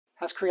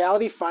Has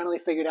Creality finally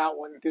figured out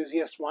what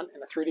enthusiasts want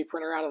in a 3D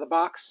printer out of the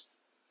box?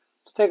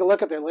 Let's take a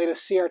look at their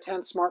latest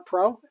CR-10 Smart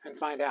Pro and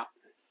find out.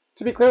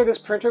 To be clear, this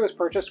printer was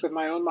purchased with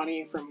my own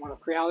money from one of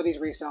Creality's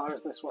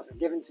resellers. This wasn't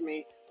given to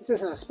me. This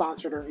isn't a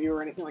sponsored review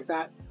or anything like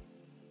that.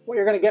 What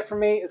you're going to get from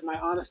me is my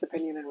honest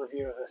opinion and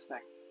review of this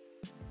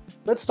thing.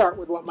 Let's start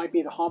with what might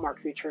be the hallmark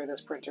feature of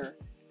this printer,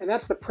 and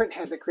that's the print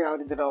head that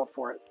Creality developed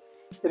for it.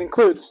 It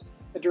includes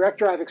a direct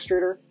drive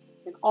extruder,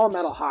 an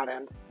all-metal hot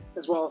end,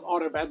 as well as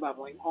auto bed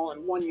leveling, all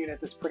in one unit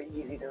that's pretty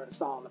easy to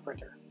install on the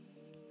printer.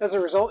 As a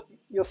result,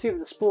 you'll see that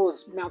the spool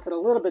is mounted a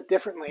little bit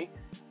differently,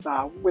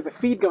 with a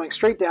feed going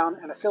straight down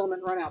and a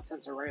filament runout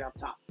sensor right up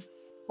top.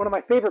 One of my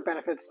favorite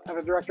benefits of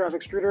a direct drive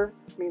extruder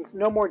means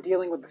no more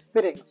dealing with the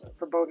fittings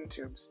for Bowden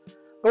tubes.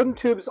 Bowden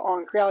tubes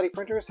on Creality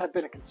printers have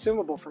been a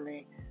consumable for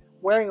me,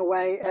 wearing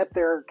away at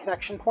their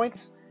connection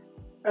points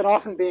and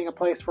often being a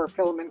place where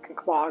filament can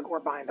clog or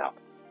bind up.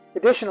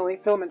 Additionally,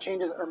 filament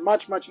changes are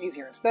much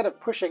easier. Instead of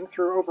pushing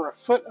through over a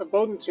foot of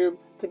Bowden tube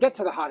to get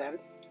to the hot end,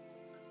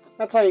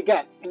 that's all you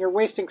get, and you're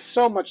wasting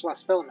so much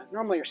less filament.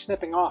 Normally you're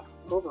snipping off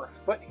over a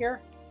foot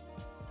here,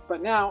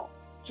 but now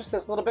just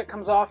this little bit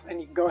comes off and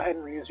you can go ahead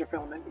and reuse your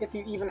filament if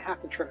you even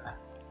have to trim that.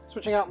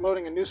 Switching out and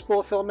loading a new spool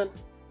of filament,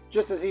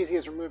 just as easy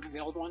as removing the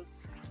old one.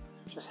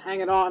 Just hang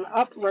it on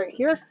up right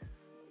here,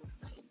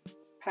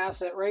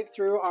 pass it right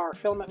through our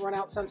filament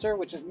runout sensor,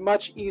 which is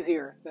much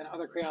easier than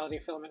other Creality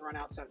filament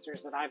runout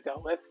sensors that I've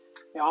dealt with.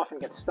 They often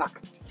get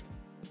stuck.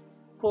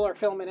 Pull our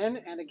filament in,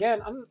 and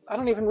again, I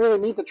don't even really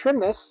need to trim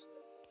this.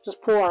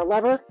 Just pull our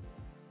lever,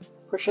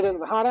 push it into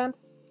the hot end,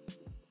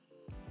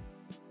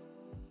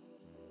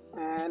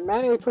 and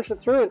manually push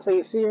it through until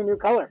you see your new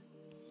color.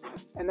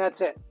 And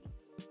that's it.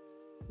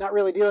 Not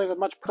really dealing with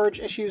much purge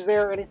issues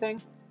there or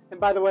anything. And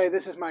by the way,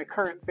 this is my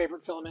current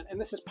favorite filament, and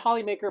this is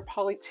Polymaker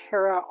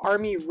Polyterra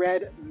Army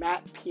Red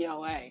Matte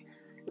PLA.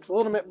 It's a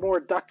little bit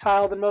more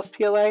ductile than most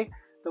PLA,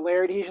 the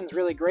layer adhesion is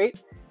really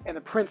great, and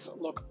the prints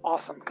look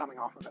awesome coming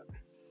off of it.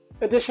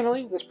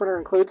 Additionally, this printer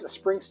includes a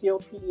spring steel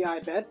PEI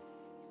bed,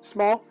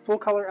 small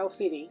full-color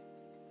LCD,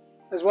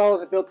 as well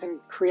as a built-in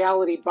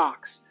Creality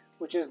Box,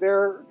 which is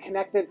their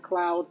connected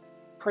cloud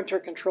printer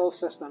control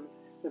system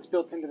that's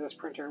built into this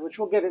printer, which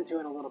we'll get into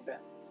in a little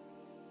bit.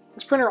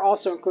 This printer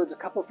also includes a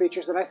couple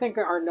features that I think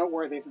are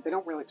noteworthy that they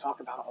don't really talk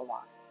about a whole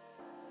lot.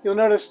 You'll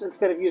notice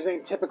instead of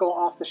using typical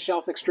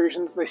off-the-shelf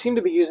extrusions, they seem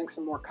to be using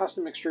some more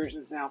custom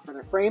extrusions now for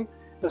their frame,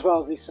 as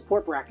well as these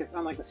support brackets,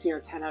 unlike the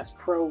CR-10S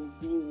Pro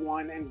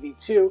V1 and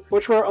V2,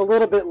 which were a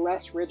little bit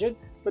less rigid,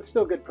 but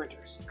still good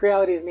printers.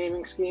 Creality's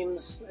naming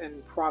schemes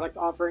and product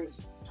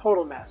offerings,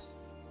 total mess.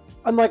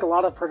 Unlike a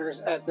lot of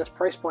printers at this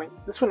price point,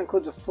 this one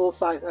includes a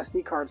full-size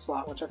SD card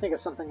slot, which I think is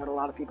something that a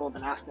lot of people have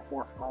been asking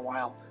for a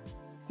while.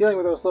 Dealing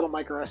with those little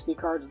micro SD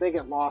cards, they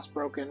get lost,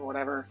 broken,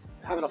 whatever.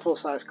 Having a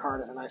full-size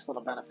card is a nice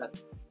little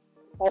benefit.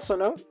 Also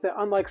note that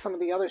unlike some of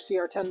the other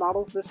CR-10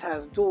 models, this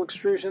has dual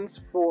extrusions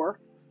for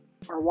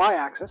our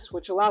Y-axis,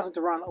 which allows it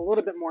to run a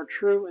little bit more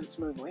true and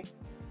smoothly,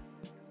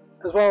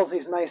 as well as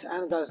these nice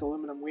anodized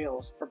aluminum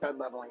wheels for bed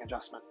leveling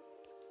adjustment.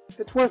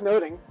 It's worth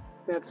noting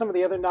that some of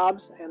the other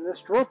knobs and this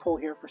drawer pull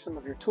here for some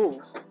of your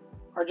tools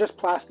are just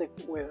plastic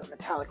with a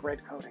metallic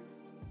red coating.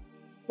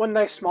 One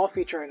nice small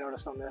feature I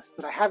noticed on this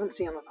that I haven't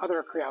seen on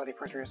other Creality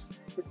printers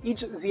is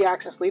each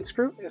Z-axis lead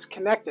screw is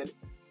connected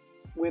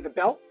with a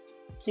belt,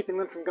 keeping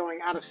them from going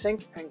out of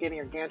sync and getting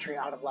your gantry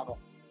out of level.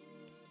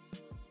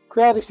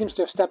 Creality seems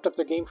to have stepped up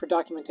their game for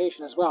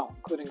documentation as well,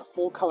 including a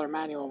full color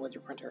manual with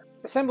your printer.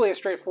 Assembly is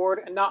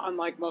straightforward and not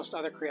unlike most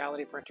other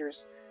Creality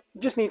printers.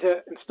 You just need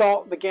to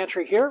install the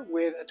gantry here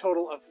with a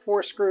total of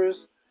 4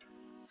 screws,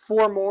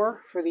 4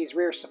 more for these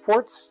rear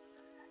supports,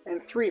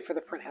 and 3 for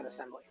the print head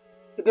assembly.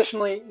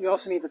 Additionally, you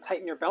also need to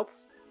tighten your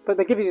belts, but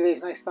they give you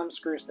these nice thumb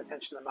screws to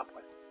tension them up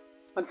with.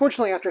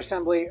 Unfortunately, after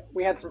assembly,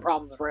 we had some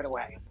problems right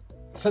away.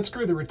 The set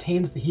screw that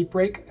retains the heat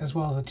break, as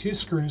well as the 2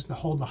 screws that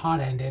hold the hot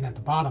end in at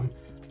the bottom,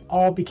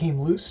 all became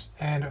loose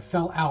and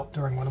fell out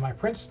during one of my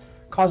prints,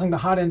 causing the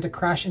hot end to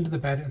crash into the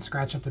bed and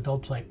scratch up the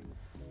build plate.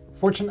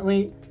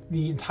 Fortunately,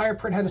 the entire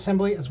print head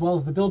assembly as well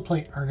as the build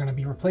plate are going to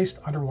be replaced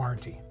under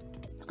warranty.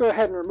 Let's go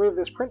ahead and remove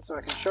this print so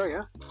I can show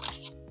you.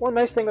 One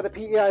nice thing with a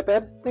PEI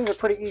bed, things are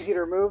pretty easy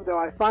to remove, though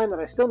I find that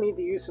I still need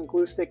to use some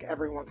glue stick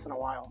every once in a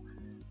while.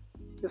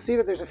 You'll see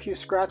that there's a few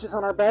scratches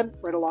on our bed,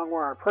 right along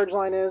where our purge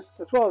line is,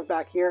 as well as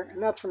back here,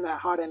 and that's from that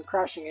hot end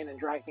crashing in and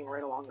dragging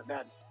right along the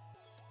bed.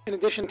 In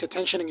addition to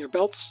tensioning your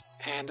belts,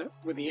 and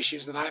with the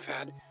issues that I've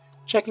had,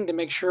 checking to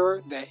make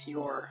sure that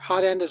your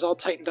hot end is all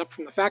tightened up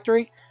from the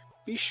factory,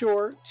 be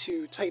sure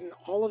to tighten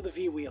all of the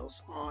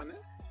V-wheels on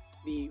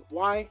the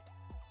Y,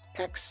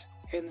 X,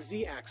 and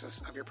Z axis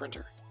of your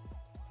printer.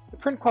 The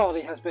print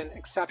quality has been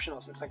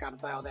exceptional since I got it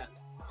dialed in.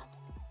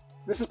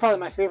 This is probably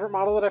my favorite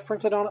model that I've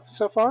printed on it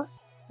so far,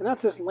 and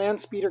that's this Land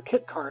Speeder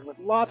kit card with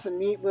lots of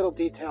neat little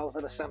details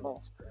it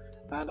assembles.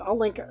 And I'll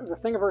link the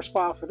Thingiverse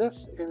file for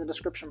this in the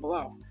description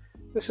below.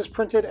 This is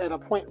printed at a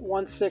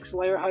 0.16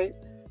 layer height,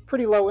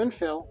 pretty low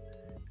infill,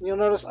 and you'll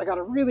notice I got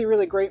a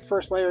really great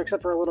first layer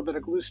except for a little bit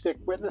of glue stick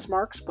witness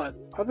marks, but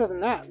other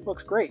than that, it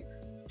looks great.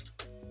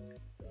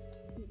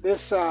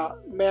 this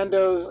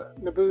Mando's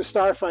Naboo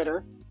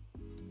Starfighter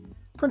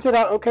printed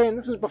out okay, and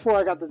this is before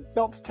I got the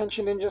belts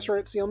tensioned in just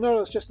right, so you'll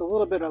notice just a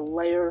little bit of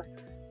layer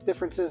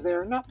differences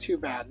there. Not too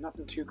bad,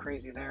 nothing too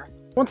crazy there.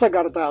 Once I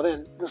got it dialed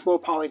in, this low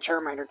poly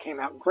chairminder came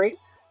out great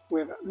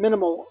with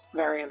minimal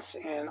variance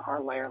in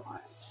our layer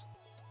lines.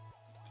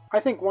 I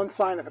think one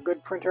sign of a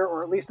good printer,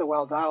 or at least a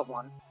well-dialed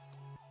one,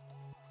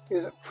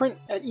 is print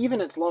at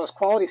even its lowest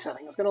quality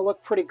setting is going to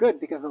look pretty good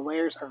because the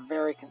layers are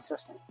very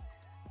consistent.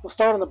 We'll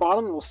start on the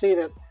bottom and we'll see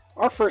that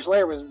our first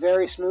layer was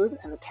very smooth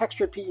and the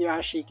textured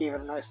PEI sheet gave it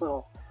a nice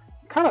little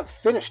kind of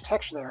finished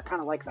texture there. I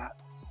kind of like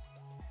that.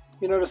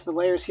 You notice the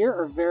layers here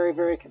are very,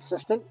 very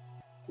consistent,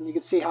 and you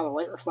can see how the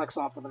light reflects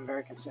off of them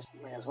very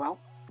consistently as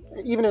well.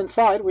 And even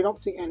inside, we don't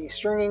see any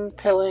stringing,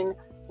 pilling,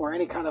 or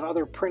any kind of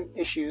other print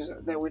issues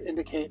that would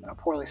indicate a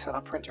poorly set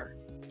up printer.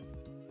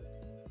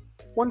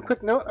 One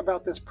quick note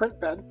about this print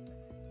bed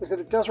is that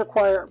it does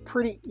require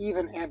pretty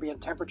even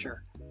ambient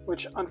temperature,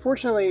 which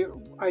unfortunately,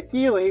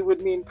 ideally,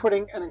 would mean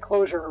putting an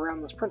enclosure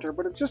around this printer,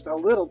 but it's just a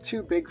little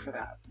too big for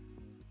that.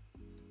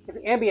 If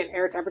the ambient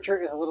air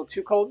temperature is a little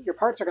too cold, your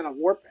parts are going to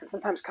warp and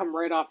sometimes come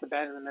right off the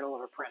bed in the middle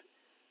of a print.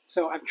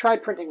 So I've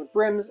tried printing with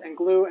brims and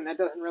glue, and that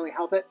doesn't really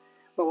help it,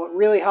 but what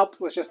really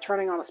helped was just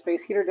turning on a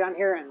space heater down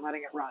here and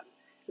letting it run.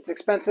 It's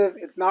expensive,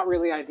 it's not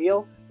really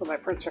ideal, but my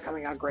prints are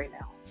coming out great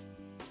now.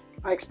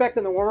 I expect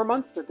in the warmer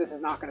months that this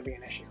is not going to be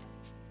an issue.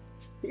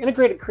 The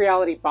integrated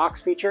Creality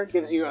Box feature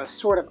gives you a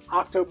sort of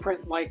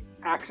Octoprint-like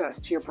access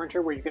to your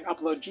printer where you can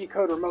upload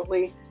G-code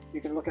remotely,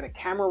 you can look at a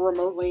camera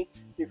remotely,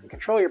 you can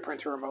control your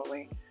printer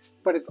remotely,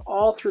 but it's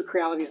all through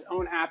Creality's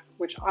own app,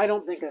 which I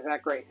don't think is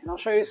that great. And I'll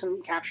show you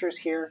some captures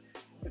here.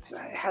 It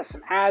has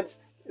some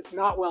ads, it's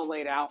not well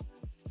laid out,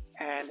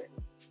 and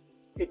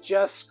it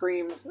just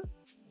screams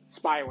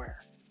spyware.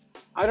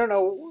 I don't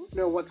know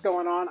what's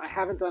going on. I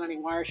haven't done any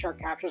Wireshark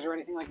captures or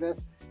anything like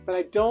this, but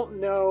I don't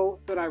know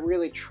that I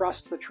really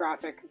trust the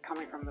traffic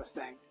coming from this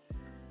thing.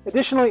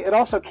 Additionally, it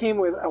also came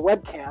with a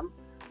webcam,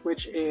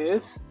 which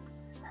is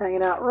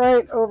hanging out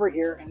right over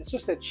here, and it's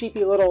just a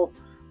cheapy little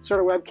sort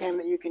of webcam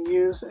that you can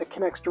use. It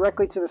connects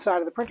directly to the side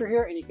of the printer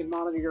here, and you can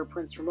monitor your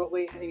prints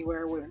remotely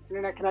anywhere with an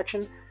internet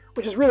connection,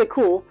 which is really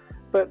cool,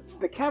 but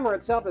the camera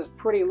itself is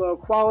pretty low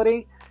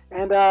quality,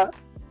 and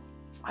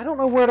I don't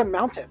know where to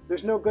mount it.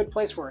 There's no good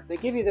place for it. They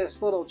give you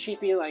this little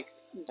cheapy, like,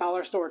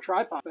 dollar store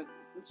tripod, but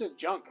it's just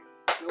junk.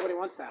 Nobody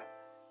wants that.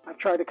 I've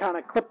tried to kind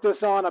of clip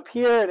this on up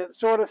here, and it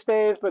sort of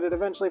stays, but it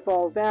eventually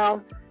falls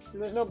down,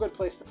 and there's no good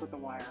place to put the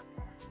wire.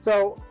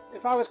 So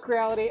if I was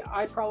Creality,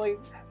 I'd probably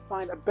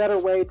find a better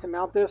way to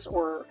mount this,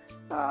 or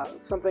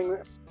something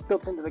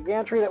built into the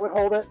gantry that would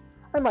hold it.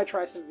 I might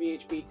try some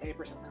VHB tape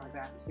or something like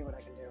that and see what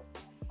I can do.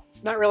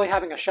 Not really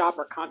having a shop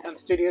or content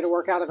studio to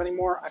work out of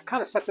anymore, I've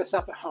kind of set this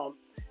up at home.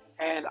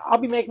 And I'll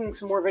be making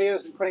some more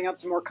videos and putting out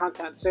some more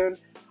content soon.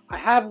 I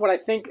have what I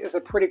think is a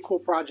pretty cool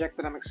project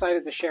that I'm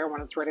excited to share when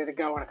it's ready to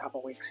go in a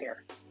couple weeks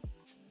here.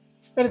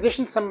 In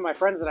addition to some of my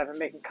friends that I've been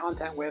making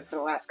content with for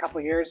the last couple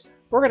of years,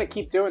 we're going to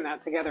keep doing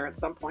that together at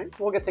some point.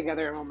 We'll get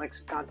together and we'll make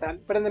some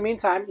content. But in the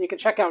meantime, you can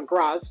check out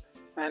Graz,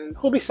 and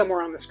he'll be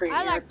somewhere on the screen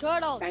here. like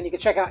turtles. And you can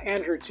check out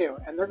Andrew too,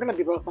 and they're going to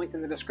be both linked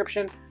in the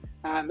description.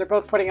 They're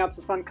both putting out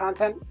some fun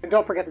content. And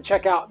don't forget to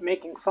check out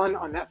Making Fun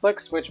on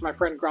Netflix, which my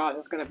friend Graz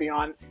is going to be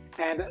on.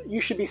 And you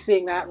should be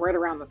seeing that right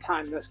around the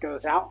time this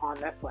goes out on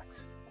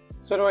Netflix.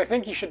 So do I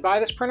think you should buy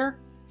this printer?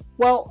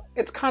 Well,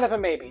 it's kind of a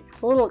maybe.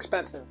 It's a little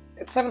expensive.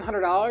 It's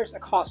 $700.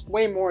 It costs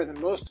way more than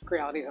most of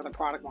Creality's other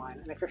product line.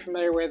 And if you're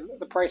familiar with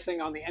the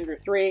pricing on the Ender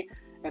 3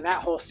 and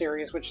that whole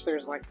series, which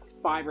there's like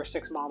 5 or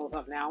 6 models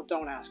of now,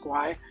 don't ask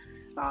why.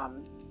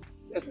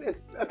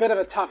 It's a bit of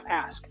a tough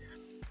ask.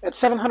 At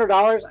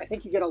 $700, I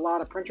think you get a lot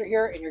of printer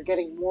here, and you're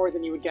getting more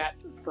than you would get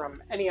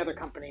from any other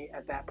company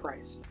at that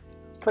price.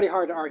 It's pretty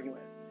hard to argue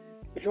with.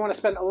 If you want to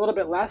spend a little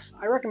bit less,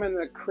 I recommend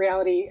the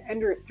Creality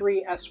Ender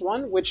 3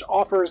 S1, which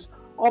offers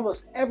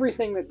almost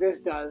everything that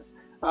this does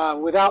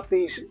without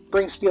the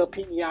spring steel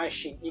PEI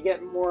sheet. You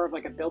get more of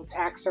like a build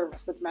tack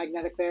surface that's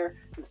magnetic there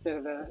instead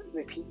of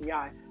the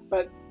PEI.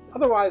 But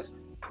otherwise,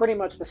 pretty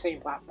much the same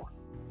platform.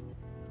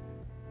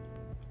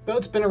 Though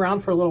it's been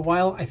around for a little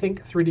while, I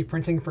think 3D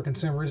printing for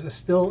consumers is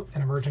still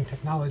an emerging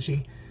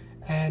technology.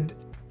 And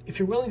if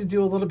you're willing to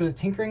do a little bit of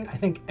tinkering, I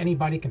think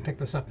anybody can pick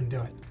this up and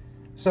do it.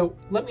 So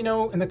let me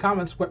know in the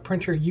comments what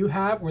printer you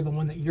have or the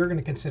one that you're going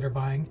to consider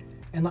buying,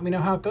 and let me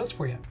know how it goes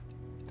for you.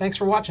 Thanks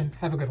for watching.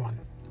 Have a good one.